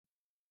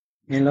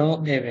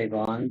Hello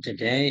everyone.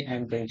 Today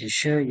I'm going to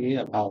show you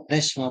about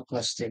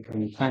Desmoplastic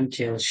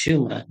infantile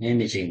tumor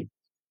imaging.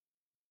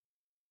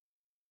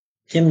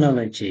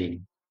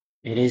 Immunology.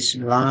 It is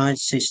large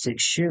cystic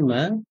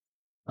tumor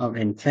of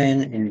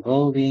infant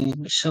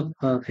involving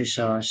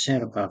superficial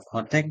cerebral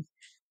cortex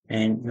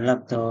and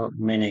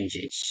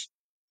leptomeninges.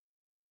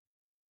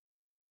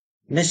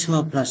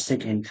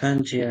 Desmoplastic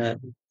infantile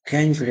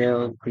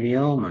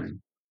ganglioma.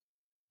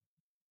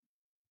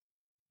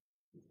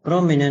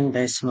 Prominent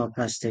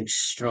desmoplastic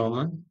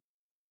stroma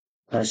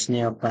plus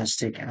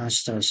neoplastic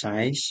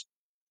astrocytes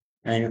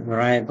and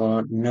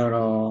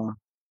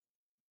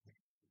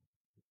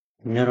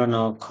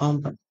neuronal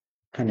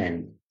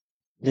component.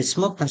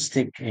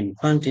 Desmoplastic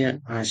infantile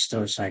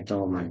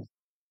astrocytoma.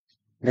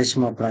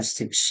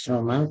 Desmoplastic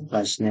stroma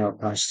plus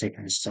neoplastic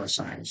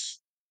astrocytes.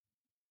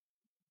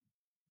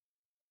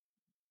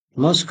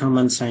 Most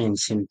common sign and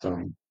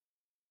symptom.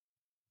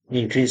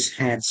 Increased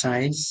head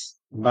size,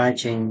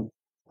 bulging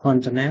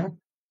fontanelle,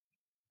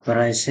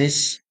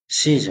 paralysis,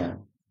 seizure.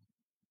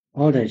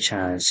 Older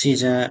child,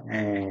 seizure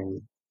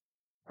and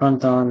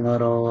frontal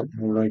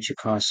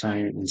neurological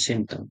sign and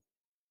symptom.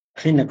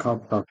 Clinical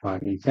profile,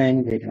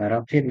 event with a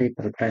rapidly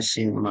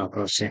progressive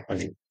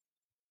macrocephaly.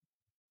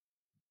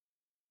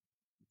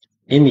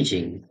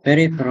 Imaging,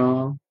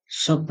 peripheral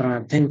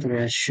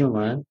supratentorial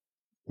tumor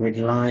with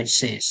large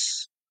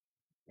cysts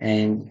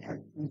and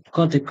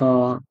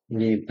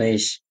cortically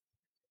based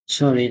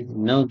solid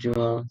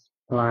nodule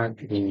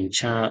plaque in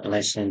child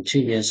less than 2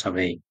 years of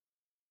age,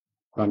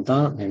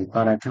 frontal and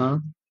parietal,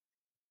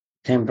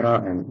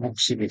 temporal and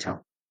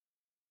occipital.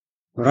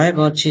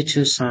 Rival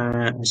tissue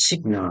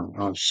signal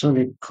of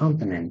solid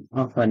component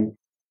often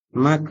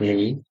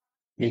markedly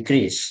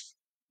decrease.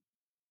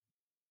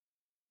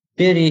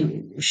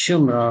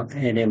 Peritumoral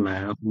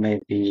edema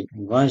may be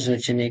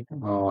vasogenic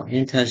or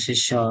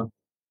interstitial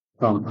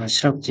from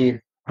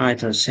obstructive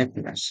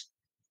hydrocephalus,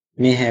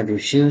 may have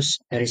diffuse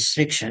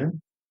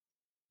restriction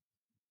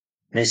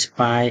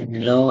despite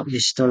low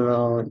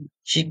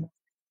histologic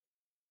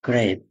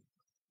grade.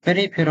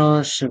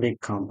 Peripheral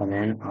solid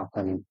component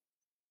often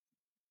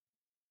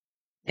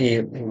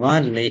a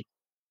widely,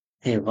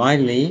 a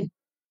widely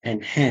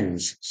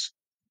enhanced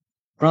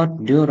broad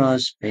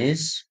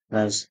space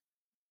plus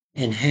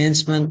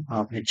enhancement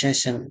of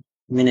adjacent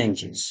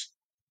meninges.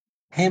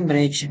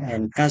 Hemorrhage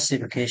and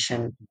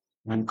calcification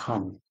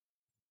uncommon.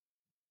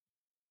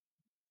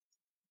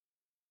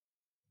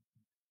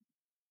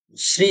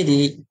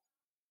 3D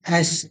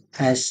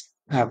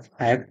SSFP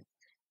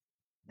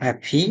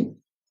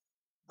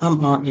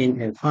come out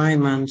in a 5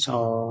 months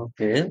old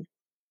girl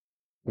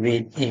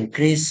with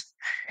increased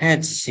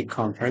head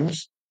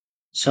circumference,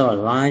 so a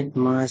light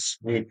mass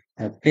with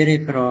a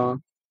peripheral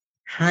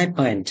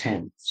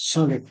hyperintense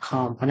solid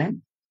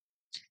component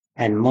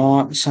and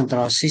more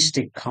central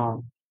cystic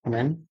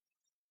component.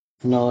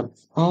 Note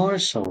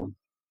also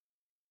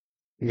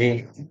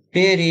the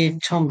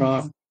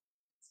peritumoral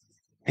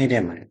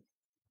edema.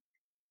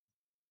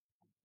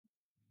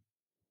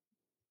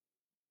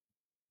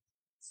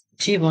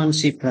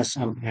 T1C plus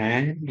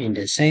MR in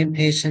the same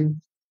patient,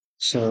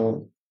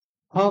 so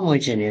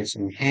homogeneous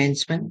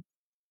enhancement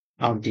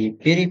of the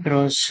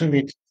peripheral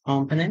solid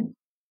component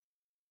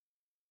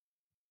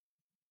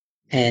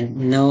and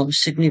no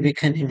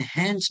significant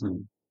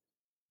enhancement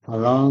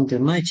along the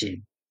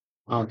margin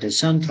of the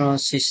central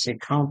cystic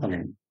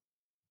component.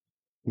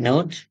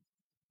 Note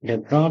the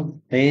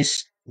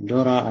broad-based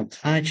dural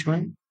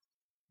attachment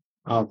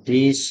of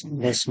these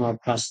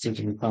desmoplastic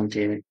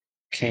infantile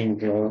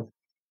ganglioma.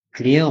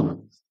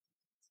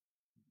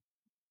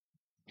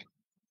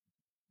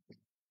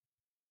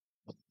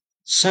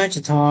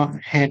 Sagittal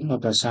head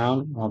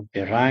ultrasound of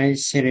the right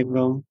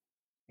cerebrum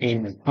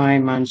in a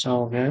 5 months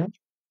old girl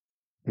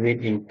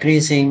with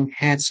increasing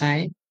head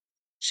size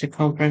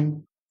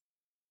circumference,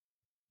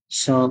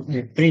 so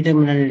a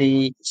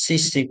predominantly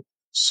cystic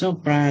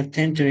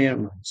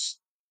supratentorial mass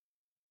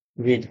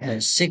with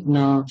a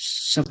signal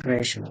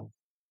separation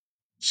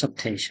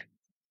subtation.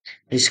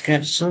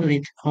 Described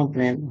solid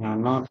components are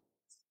not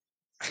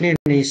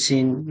clearly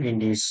seen in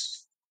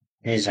this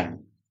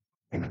design.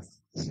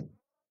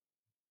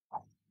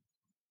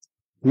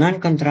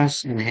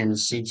 Non-contrast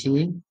enhanced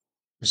CT,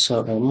 so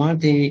a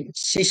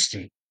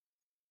multi-cystic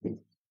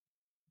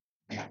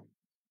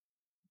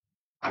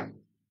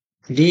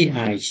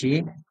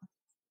DIG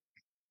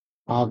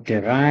of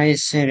the right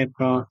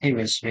cerebral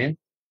hemisphere,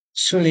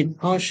 solid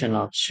portion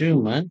of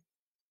tumor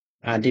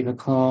are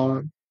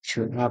difficult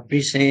to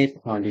appreciate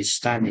or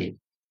study.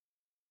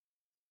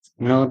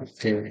 Note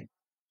the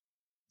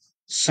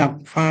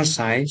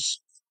subfascial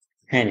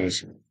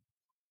aneurysm.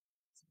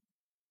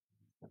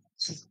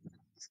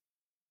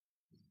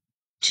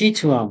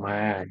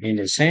 T2MR in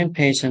the same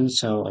patient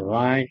saw a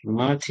right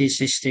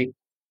multicystic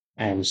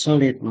and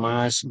solid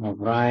mass of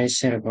right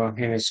cerebral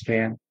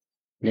hemisphere.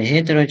 The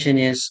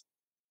heterogeneous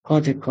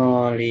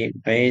cortically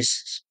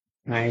based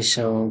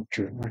iso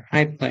to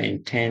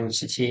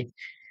hyperintensity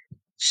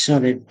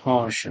solid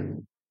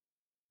portion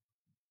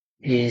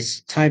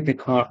is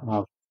typical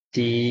of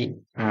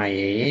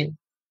DIA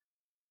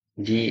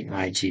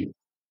DIG.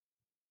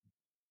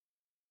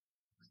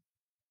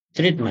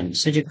 Treatment: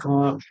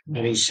 surgical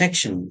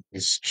resection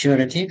is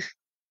curative.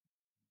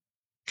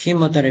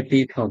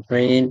 Chemotherapy for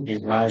brain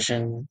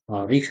invasion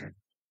or recurrent.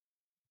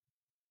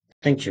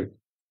 Thank you.